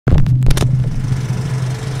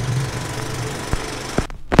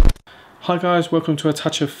Hi guys, welcome to A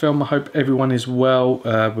Touch of Film. I hope everyone is well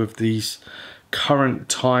with these current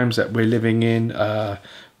times that we're living in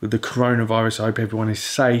with the coronavirus. I hope everyone is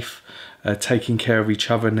safe, taking care of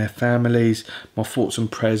each other and their families. My thoughts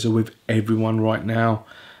and prayers are with everyone right now.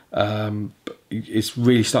 It's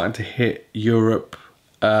really starting to hit Europe.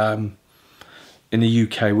 In the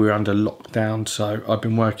UK we're under lockdown, so I've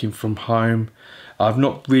been working from home. I've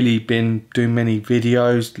not really been doing many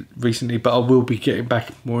videos recently, but I will be getting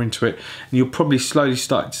back more into it. And you'll probably slowly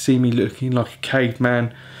start to see me looking like a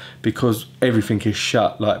caveman because everything is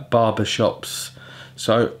shut, like barber shops.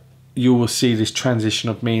 So you will see this transition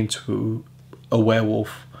of me into a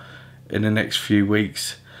werewolf in the next few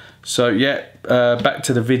weeks. So yeah, back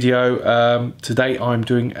to the video. Today I'm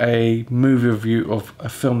doing a movie review of a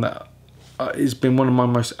film that it's been one of my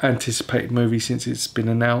most anticipated movies since it's been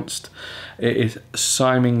announced. It is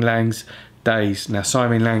Tsai Ming-Liang's Days. Now, Tsai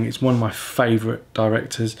Ming-Liang is one of my favourite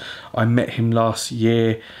directors. I met him last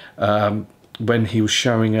year when he was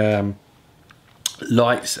showing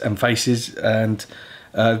Lights and Faces, and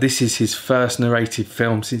this is his first narrated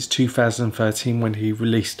film since 2013 when he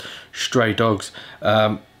released Stray Dogs.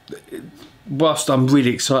 Whilst I'm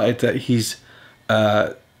really excited that he's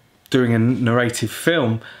doing a narrative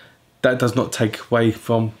film, that does not take away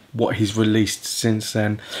from what he's released since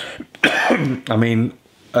then. I mean,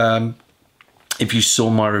 if you saw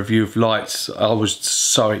my review of Lights, I was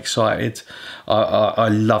so excited. I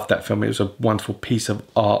loved that film. It was a wonderful piece of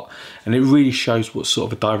art, and it really shows what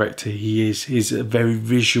sort of a director he is. He's a very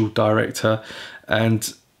visual director,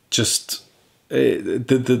 and just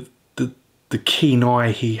the keen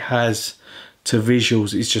eye he has to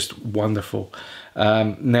visuals is just wonderful.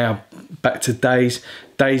 Now back to Days.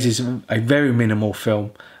 Days is a very minimal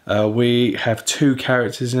film. We have two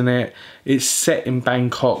characters in it. It's set in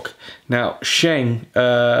Bangkok. Now Sheng,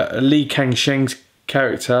 Kang-sheng's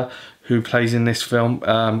character who plays in this film,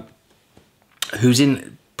 who's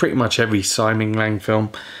in pretty much every Tsai Ming-Liang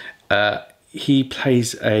film, he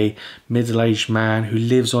plays a middle-aged man who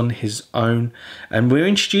lives on his own, and we're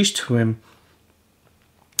introduced to him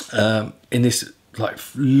in this like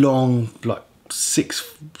long, like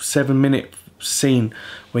 6-7 minute scene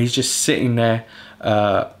where he's just sitting there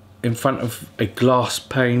in front of a glass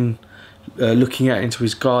pane, looking out into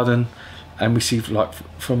his garden, and we see like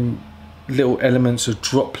from little elements of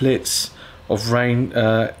droplets of rain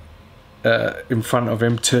in front of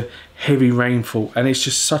him to heavy rainfall, and it's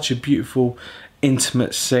just such a beautiful,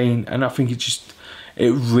 intimate scene. And I think it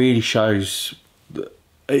really shows,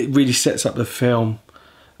 it really sets up the film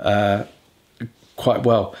quite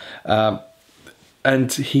well.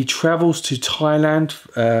 And he travels to Thailand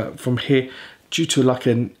from here due to like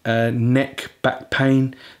a neck back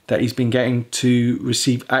pain that he's been getting, to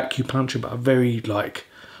receive acupuncture, but a very like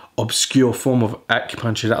obscure form of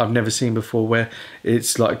acupuncture that I've never seen before, where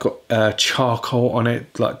it's like got charcoal on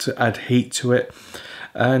it, like to add heat to it.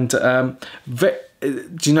 And do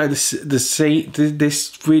you know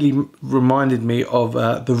this really reminded me of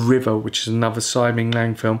The River, which is another Tsai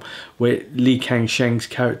Ming-Liang film, where Kang-sheng's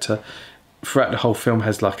character throughout the whole film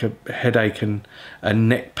has like a headache and a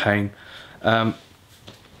neck pain.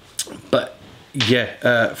 But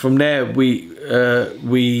yeah, from there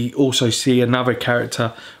we also see another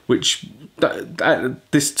character which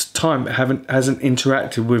at this time hasn't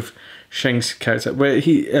interacted with Sheng's character, where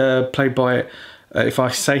he played by, if I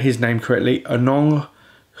say his name correctly, Anong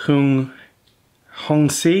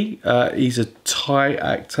Hong-si. He's a Thai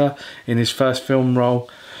actor in his first film role.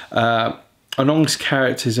 Anong's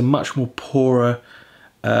character is a much more poorer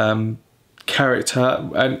character,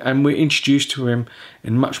 and we're introduced to him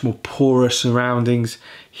in much more poorer surroundings.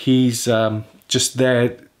 He's just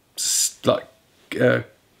there like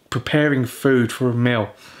preparing food for a meal,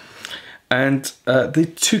 and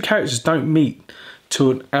the two characters don't meet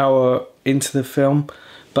till an hour into the film.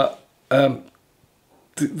 But the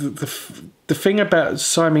thing about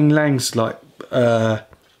Tsai Ming-Liang's like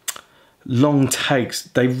long takes,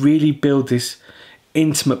 they really build this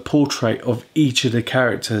intimate portrait of each of the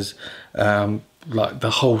characters. Like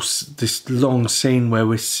this long scene where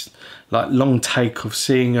we're like long take of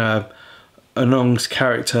seeing Anong's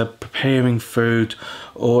character preparing food,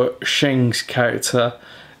 or Sheng's character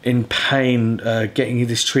in pain getting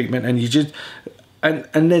this treatment, and you just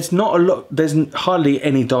and there's not a lot, there's hardly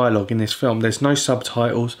any dialogue in this film. There's no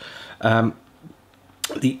subtitles.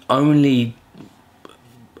 The only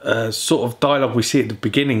sort of dialogue we see at the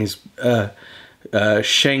beginning is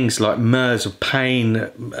Sheng's like murs of pain,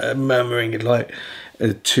 murmuring like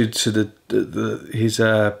to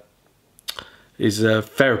his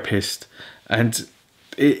therapist, and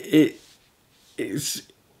it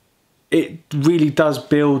really does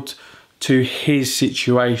build to his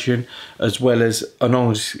situation as well as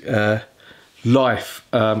Anong's life.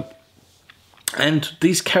 And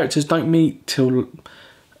these characters don't meet till,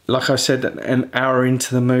 like I said, an hour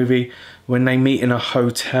into the movie, when they meet in a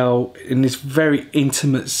hotel in this very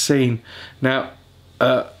intimate scene. Now,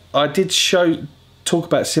 I did talk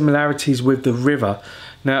about similarities with the river.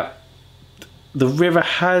 Now, the river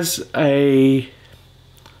has a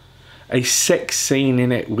sex scene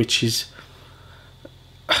in it, which is,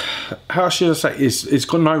 how should I say, it's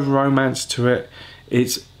got no romance to it.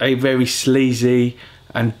 It's a very sleazy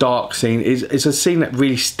and dark scene. It's a scene that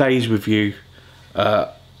really stays with you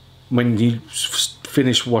when you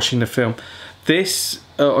finish watching the film. This,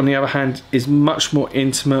 on the other hand, is much more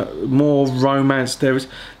intimate, more romance. There's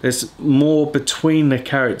more between the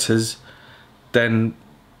characters than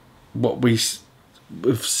what we've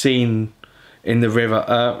seen in the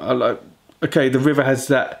river. Okay, the river has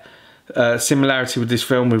that similarity with this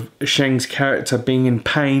film, with Sheng's character being in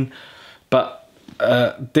pain, but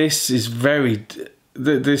this is very,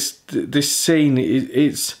 this scene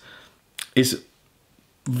is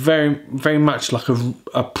very much like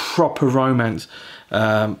a proper romance,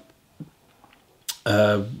 and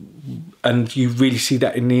you really see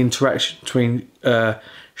that in the interaction between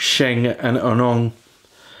Sheng and Anong.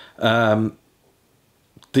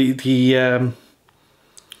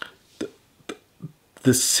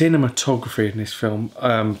 The cinematography in this film,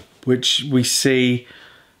 which we see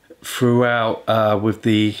throughout with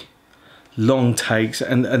the long takes,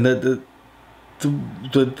 and the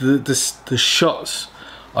shots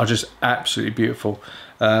are just absolutely beautiful,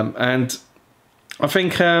 and I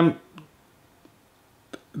think the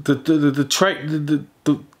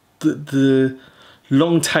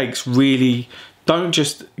long takes really don't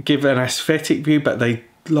just give an aesthetic view, but they,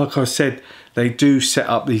 like I said, they do set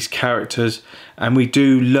up these characters, and we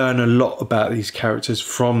do learn a lot about these characters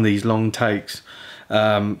from these long takes.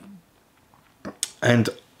 And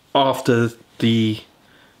after the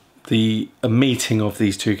meeting of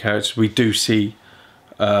these two characters, we do see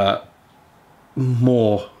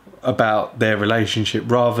more about their relationship,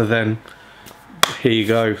 rather than, here you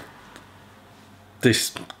go,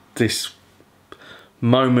 this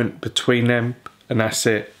moment between them and that's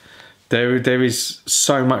it. There is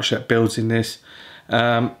so much that builds in this.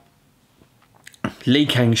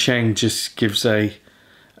 Kang-sheng just gives a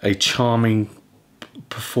charming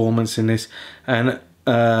performance in this, and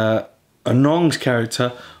Anong's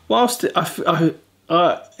character, whilst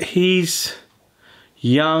he's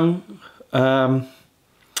young,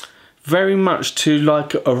 very much to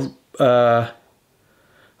like a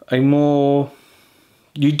more,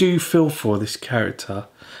 you do feel for this character.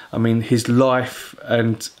 I mean, his life,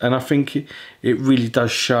 and I think it really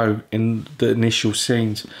does show in the initial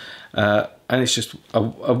scenes, and it's just a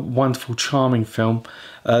wonderful, charming film.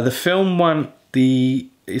 The film won a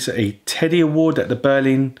Teddy Award at the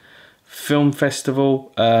Berlin Film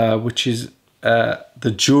Festival, which is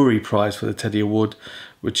the jury prize for the Teddy Award,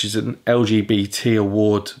 which is an LGBT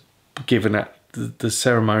award given at the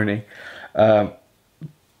ceremony,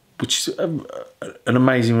 which is an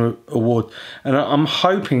amazing award. And I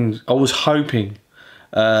was hoping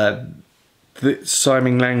that Tsai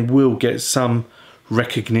Ming-Liang will get some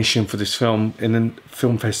recognition for this film in the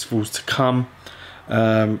film festivals to come,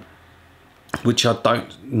 which I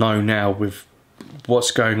don't know now with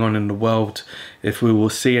what's going on in the world, if we will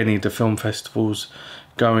see any of the film festivals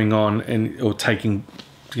going on or taking,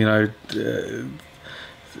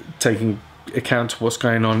 taking account of what's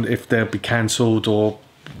going on, if they'll be cancelled or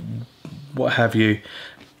what have you.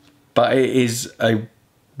 But it is a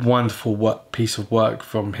wonderful piece of work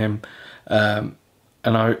from him, and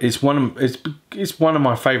it's one of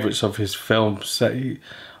my favourites of his films that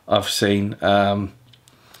I've seen, and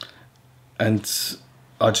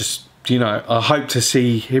I just, I hope to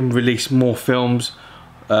see him release more films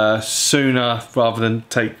sooner, rather than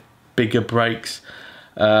take bigger breaks,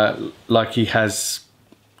 like he has,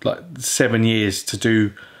 like 7 years to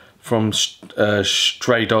do from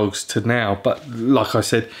Stray Dogs to now. But like I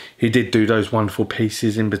said, he did do those wonderful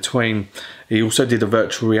pieces in between. He also did a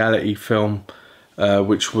virtual reality film,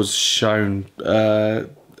 which was shown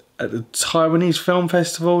at the Taiwanese Film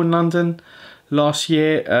Festival in London last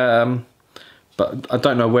year, but I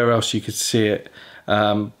don't know where else you could see it.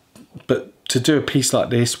 But to do a piece like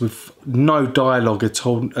this with no dialogue at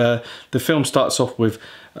all, the film starts off with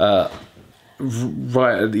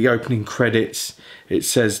right at the opening credits, it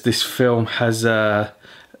says this film has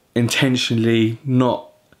intentionally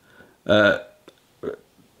not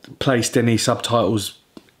placed any subtitles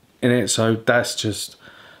in it. So that's just,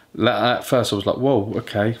 at first I was like, whoa,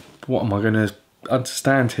 okay, what am I going to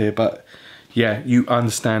understand here? But yeah, you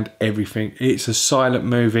understand everything. It's a silent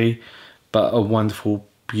movie, but a wonderful,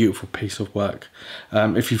 beautiful piece of work.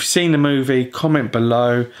 If you've seen the movie, comment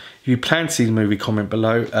below. If you plan to see the movie, comment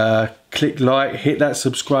below. Click like, hit that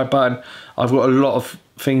subscribe button. I've got a lot of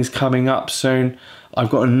things coming up soon. I've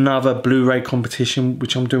got another Blu-ray competition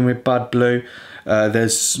which I'm doing with Bud Blue.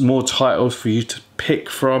 There's more titles for you to pick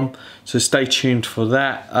from, so stay tuned for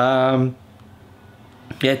that.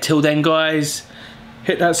 Yeah, till then guys,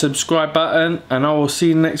 hit that subscribe button and I will see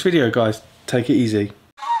you in the next video guys. Take it easy.